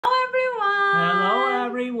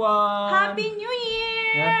everyone! Happy New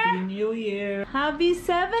Year! Happy New Year! Happy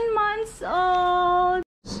 7 months old!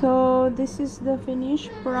 So this is the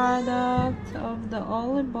finished product of the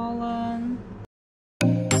Oliebollen.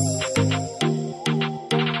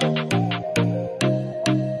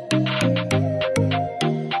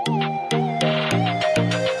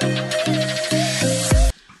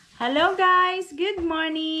 Hello guys, good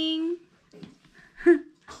morning!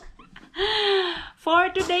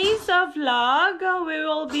 For today's vlog, we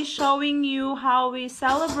will be showing you how we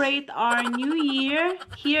celebrate our new year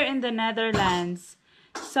here in the Netherlands.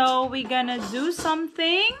 So we're gonna do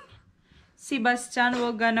something. Sebastiaan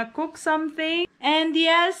will gonna cook something. And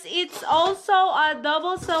yes, it's also a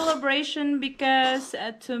double celebration because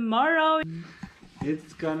tomorrow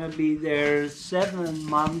It's gonna be their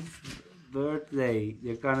 7-month birthday.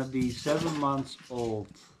 They're gonna be 7 months old.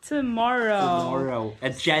 Tomorrow. A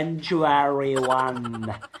January 1.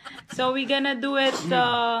 So we're gonna do it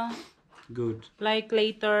Good. like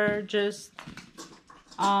later, just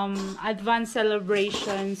advanced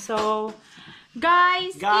celebration. So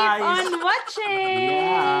guys, keep on watching.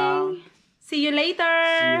 Yeah. See you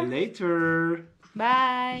later. See you later.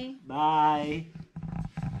 Bye. Bye.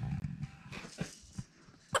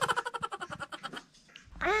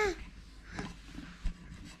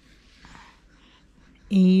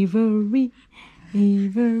 Avery,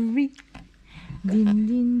 Avery, din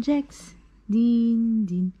din jacks, din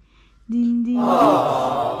din, din din,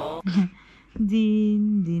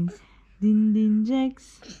 din din, din din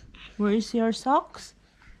jacks. Where's your socks,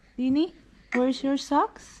 Dini? Where's your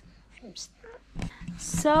socks?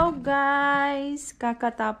 So guys,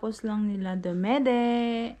 kakatapos lang nila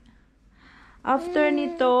dumede. After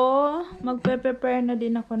nito, magpe-prepare na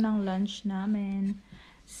din ako ng lunch namin.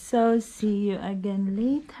 So, see you again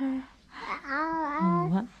later.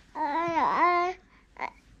 What?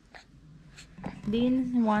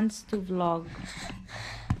 Dean wants to vlog.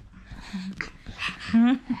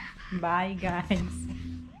 Bye, guys.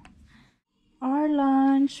 Our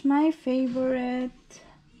lunch, my favorite,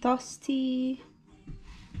 toasty.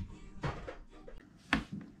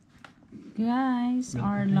 Guys,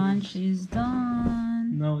 our lunch is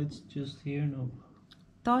done. No, it's just here, no.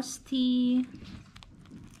 Toasty.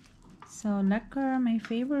 So lekker, my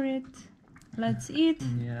favorite. Let's eat.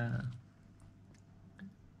 Yeah.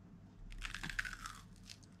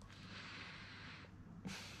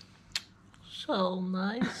 So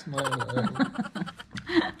nice, Mom.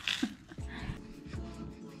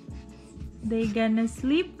 They gonna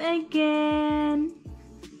sleep again.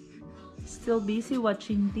 Still busy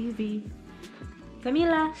watching TV.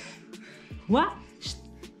 Camilla. What? Shh.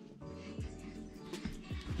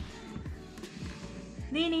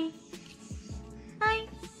 Nini. Hi.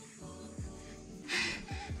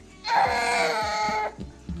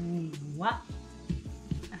 What?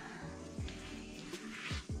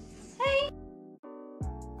 Hey.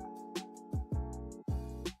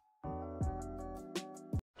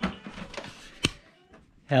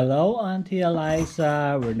 Hello, Auntie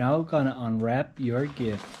Eliza. We're now gonna unwrap your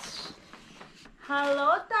gifts.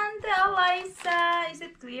 Hello, Tante Eliza. Is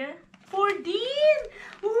it clear? For Dean.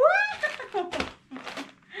 Wow.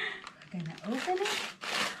 Gonna open it.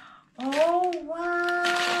 Oh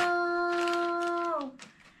wow!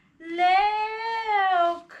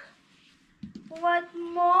 Look! What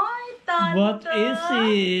more, Tante? What is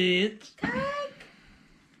it? Kijk!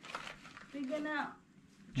 We're gonna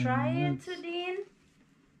try it to Dean.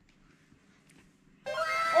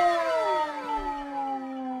 Oh!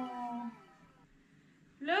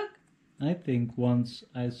 Look! I think once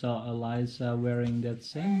I saw Eliza wearing that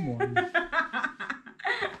same one.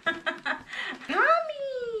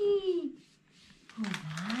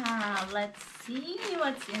 Wow, let's see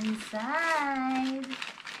what's inside.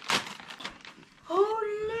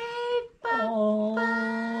 Holy Papa!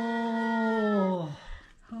 Oh!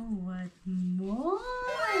 Oh, what more?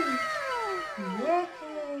 Yay!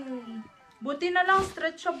 Buti na lang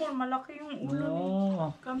stretchable. Malaki yung ulo ni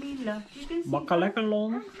Camilla. You can see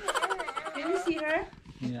Makalekalong. Can you see her?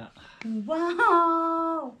 Yeah.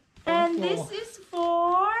 Wow! And this is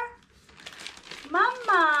for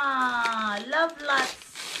Mama. Love lots.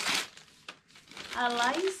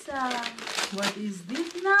 Eliza. What is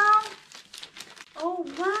this now? Oh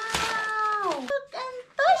wow! Look and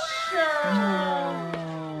touch.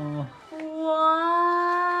 Oh.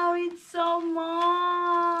 Wow! It's so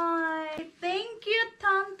mine. Thank you,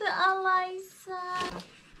 Tante Eliza.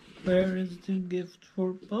 Where is the gift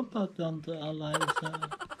for Papa, Tante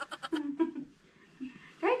Eliza?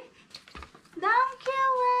 Right?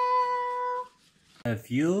 Thankyou. A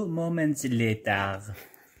few moments later.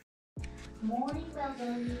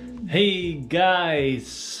 Hey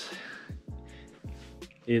guys,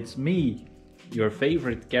 it's me, your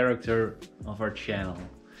favorite character of our channel.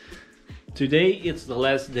 Today it's the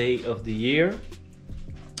last day of the year,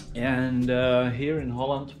 and here in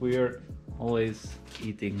Holland we're always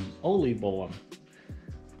eating oliebollen.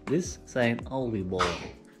 This zijn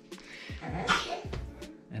oliebollen,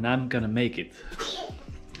 and I'm gonna make it.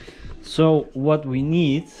 So what we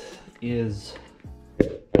need is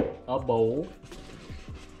a bowl,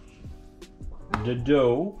 the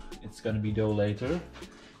dough, it's gonna be dough later,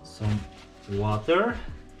 some water,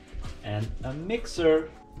 and a mixer.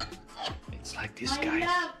 It's like this, guys.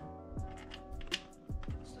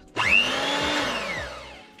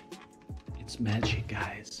 It's magic,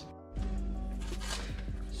 guys.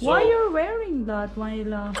 Why you're wearing that, my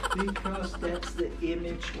love? Because that's the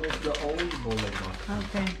image of the oliebollen.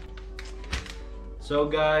 Okay. So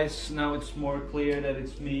guys, now it's more clear that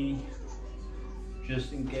it's me,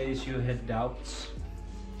 just in case you had doubts.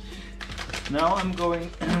 Now I'm going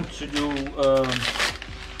to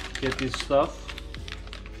get this stuff,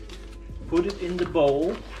 put it in the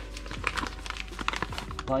bowl,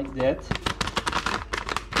 like that,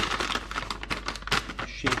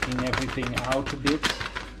 shaking everything out a bit,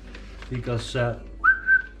 because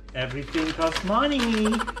everything costs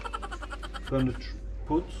money. Gonna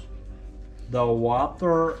put the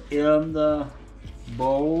water in the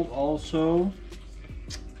bowl also.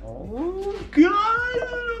 Oh God,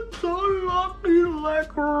 I'm so lucky,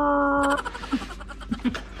 lekker.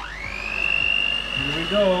 Here we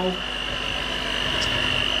go.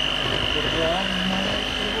 Put it on.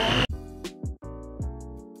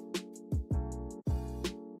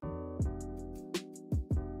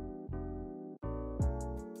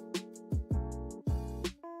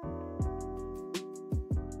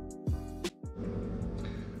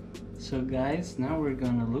 So guys, now we're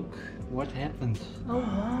gonna look what happened. Oh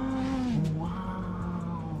wow!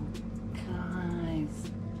 Wow,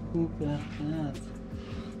 guys, look at that.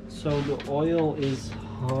 So the oil is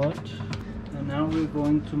hot, and now we're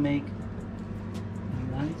going to make a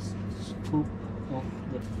nice scoop of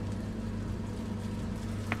the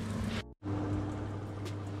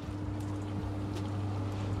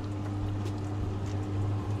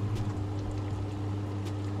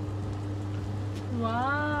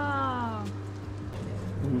Wow!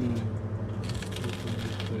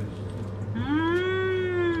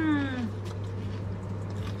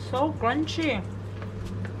 So crunchy.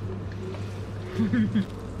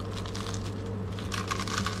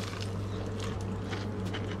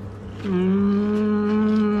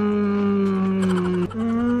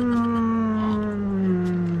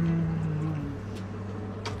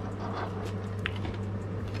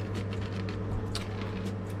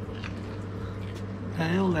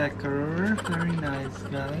 Heel lekker, very nice,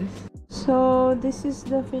 guys. So this is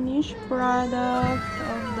the finished product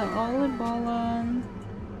of the oliebollen.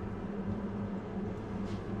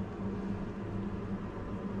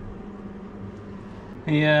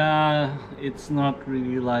 Yeah, it's not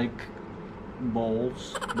really like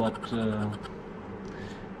balls, but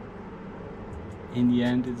in the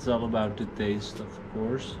end it's all about the taste, of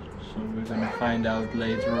course. So we're gonna find out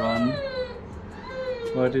later on.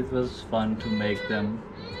 But it was fun to make them.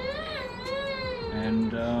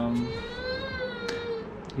 And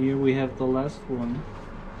here we have the last one.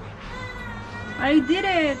 I did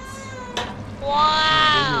it!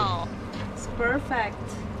 Wow! It's perfect.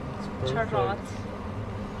 It's perfect. Charlotte.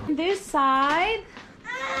 This side,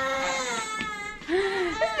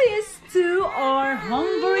 these two are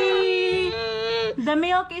hungry. The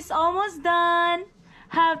milk is almost done.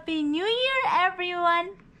 Happy New Year,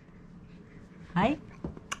 everyone. Hi.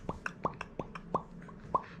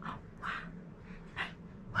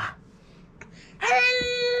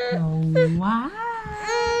 Oh, wow.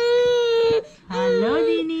 Hello,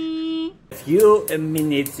 Dini. A few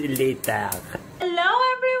minutes later. Hello,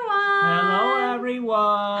 everyone. Hello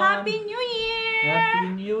everyone. Happy New Year. Happy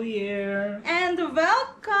New Year. And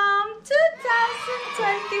welcome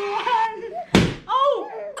 2021. Oh!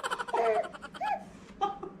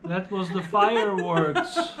 That was the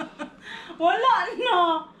fireworks. Wala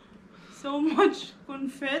na. So much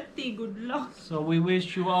confetti. Good luck. So we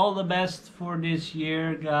wish you all the best for this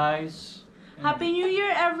year, guys. Happy New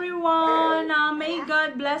Year, everyone. May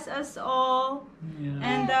God bless us all. Yeah.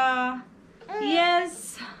 And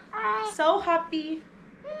yes, so happy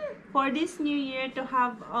for this new year to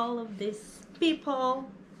have all of these people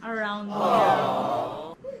around me.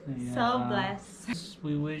 Yeah. So blessed.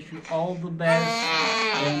 We wish you all the best,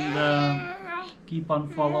 and keep on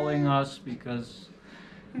following us, because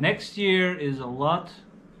next year is a lot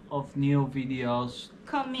of new videos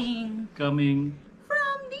Coming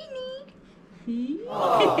from Dini.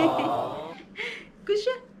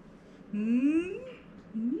 Kusha.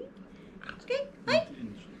 Okay, hi.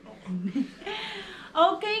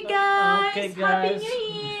 Okay, guys. Okay, Happy guys. New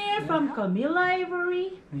Year from Camilla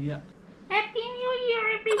Ivory. Yeah. Happy New Year,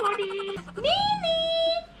 everybody.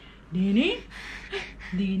 Dini.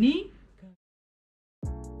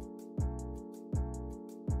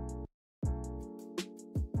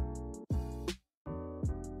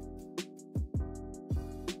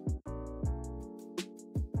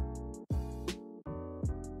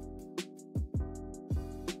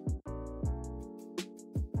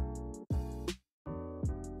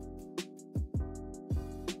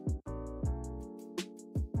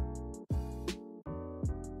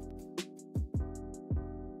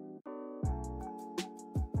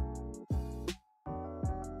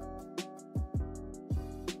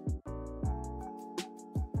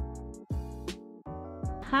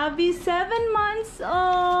 Happy 7 months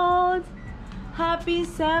old. Happy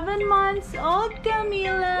 7 months old,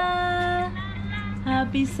 Camilla.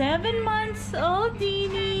 Happy 7 months old,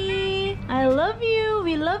 Dini. I love you.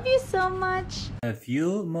 We love you so much. A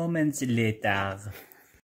few moments later.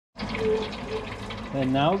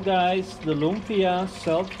 And now, guys, the lumpia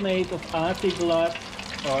self-made of Atiglot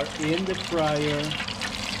are in the fryer.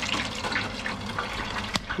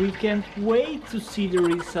 We can't wait to see the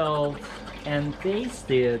result and taste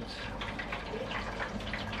it.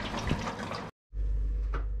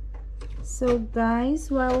 So guys,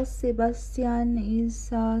 while Sebastian is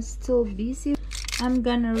still busy, I'm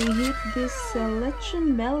gonna reheat this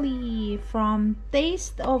lechon belly from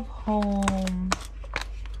Taste of Home.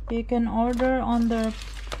 You can order on their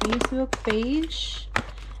Facebook page,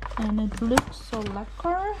 and it looks so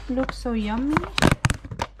lekker, looks so yummy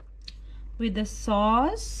with the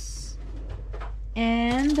sauce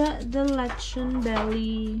and the lechon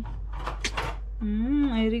belly.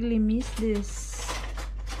 I really miss this.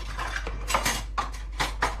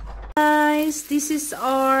 Guys, this is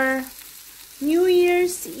our New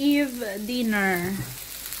Year's Eve dinner.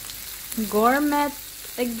 Gourmet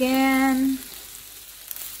again,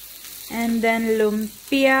 and then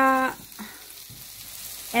lumpia,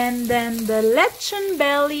 and then the lechon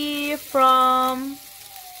belly from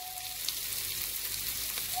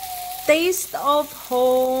Taste of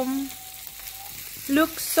Home.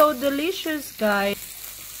 Looks so delicious, guys.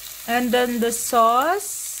 And then the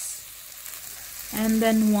sauce, and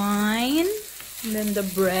then wine, and then the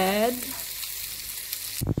bread.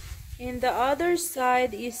 In the other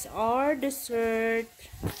side is our dessert.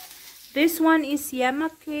 This one is yema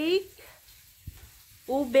cake,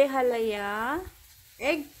 ube halaya,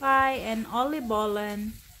 egg pie, and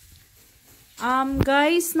oliebollen.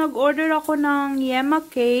 Guys, nag-order ako ng yema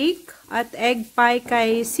cake at egg pie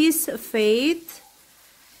kay Sis Faith.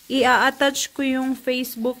 I-attach ko yung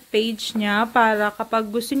Facebook page niya para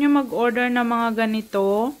kapag gusto niyo mag-order ng mga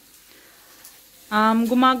ganito,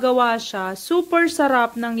 gumagawa siya. Super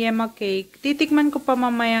sarap ng yema cake. Titikman ko pa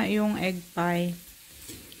mamaya yung egg pie.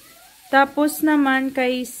 Tapos naman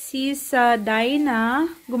kay Sis Dinah,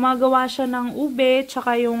 gumagawa siya ng ube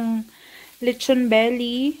tsaka yung lechon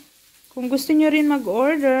belly. Kung gusto nyo rin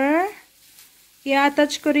mag-order,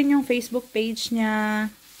 i-attach ko rin yung Facebook page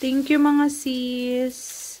niya. Thank you, mga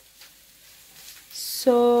sis.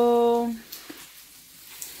 So,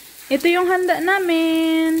 ito yung handa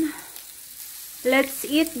namin. Let's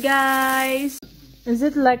eat, guys. Is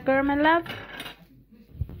it lekker, my love?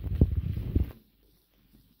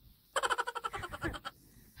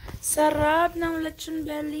 Sarap ng lechon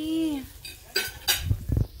belly.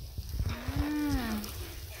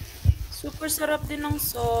 Super sarap din ng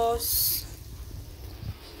sauce.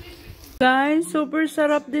 Guys, super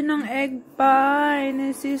sarap din ng egg pie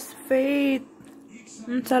ni Sis Faith.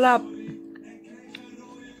 Sarap.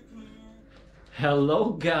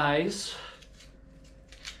 Hello, guys.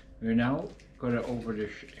 We're now gonna open the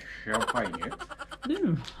champagne here.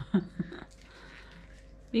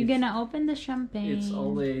 We're gonna open the champagne. It's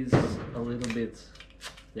always a little bit.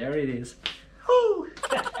 There it is. Woo!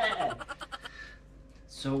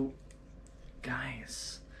 So,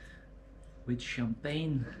 guys, with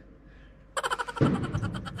champagne,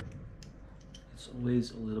 it's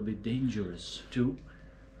always a little bit dangerous too.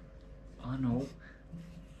 Oh no.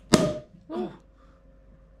 Oh,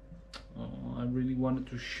 I really wanted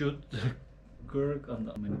to shoot the cork on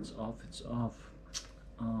the. I mean, it's off. It's off.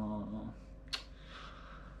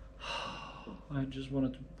 I just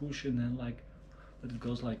wanted to push and then like, but it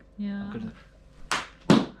goes like. Yeah.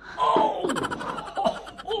 Oh!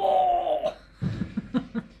 Oh!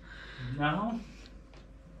 Now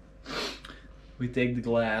we take the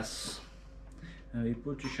glass We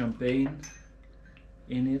put the champagne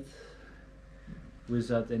in it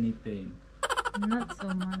without any pain. Not so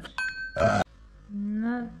much.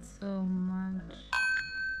 Not so much.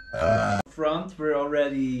 Front, we're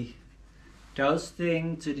already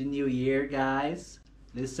toasting to the new year, guys.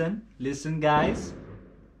 Listen, listen, guys.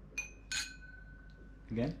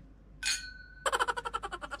 Again.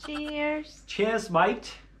 Cheers. Cheers,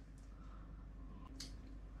 mate.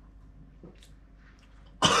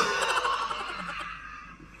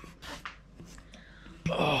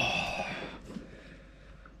 Oh,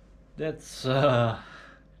 that's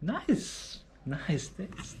nice. Nice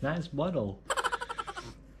taste. Nice bottle.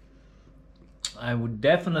 I would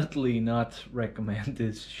definitely not recommend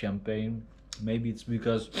this champagne. Maybe it's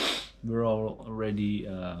because we're all already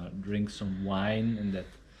drink some wine and that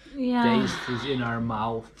taste is in our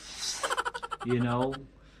mouth, you know.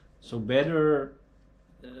 So better,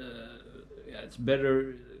 yeah, it's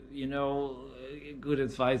better, you know. Good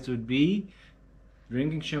advice would be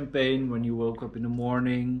drinking champagne when you woke up in the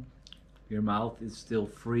morning. Your mouth is still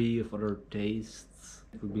free of other tastes.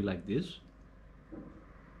 It would be like this.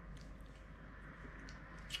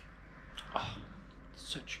 Oh,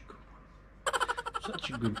 such a good one. Such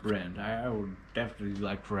a good brand. I would definitely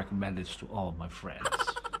like to recommend this to all my friends.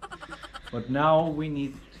 But now we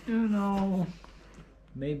need, you know,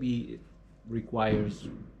 maybe it requires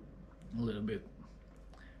a little bit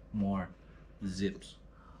more zips.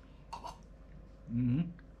 Mm-hmm.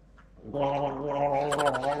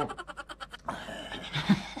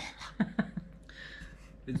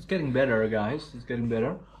 It's getting better, guys. It's getting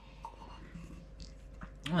better.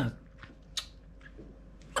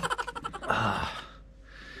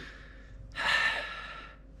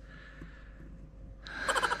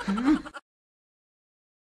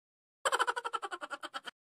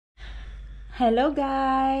 Hello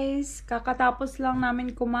guys! Kakatapos lang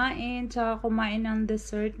namin kumain, tsaka kumain ng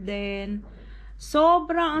dessert din.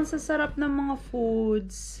 Sobrang ang sasarap ng mga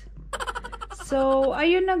foods. So,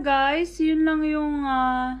 ayun na guys, yun lang yung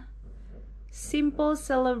simple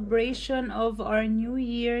celebration of our New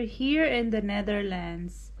Year here in the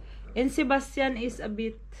Netherlands. And Sebastian is a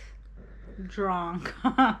bit drunk.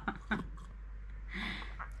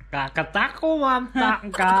 Kakatako manta,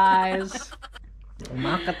 guys.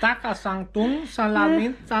 Makataka sang tung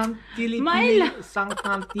salamin sang Pilipili sang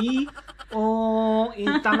kanti o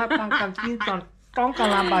internet ang kanti tong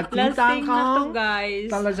kalabatin Lasing na to ka guys.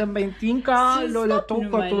 talagang benting ka lola to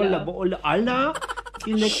ko to la bola ala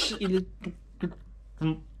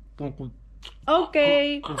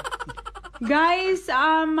Okay. Guys,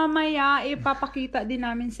 mamaya ipapakita din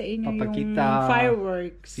namin sa inyo yung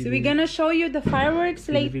fireworks. We're gonna show you the fireworks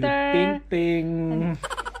later. Ping ping.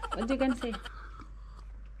 What you can say?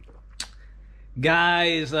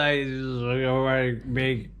 Guys, I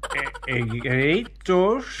make a great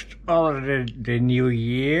toast of the new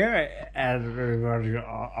year, and everybody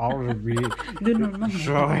all be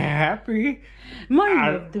so happy.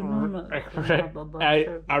 I'm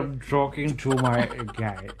talking to my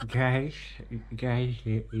guys,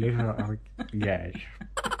 little guys.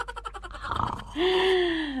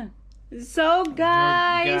 So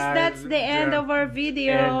guys, that's the end of our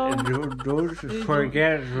video. And don't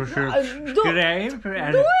forget to subscribe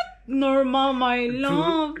and Do it normal, my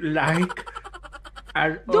love. like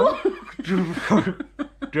and Do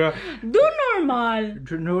normal.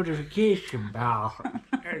 the notification bell.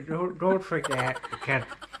 And don't forget.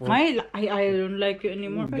 I don't like you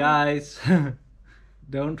anymore. Guys,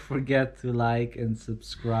 don't forget to like and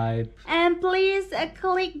subscribe. And please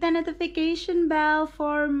click the notification bell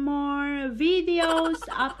for more videos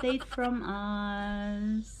update from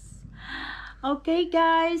us. Okay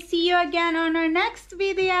guys, see you again on our next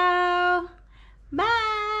video.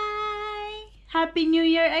 Bye. Happy New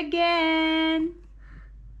Year again.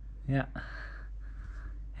 Yeah.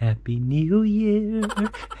 Happy New Year.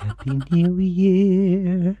 Happy New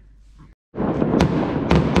Year.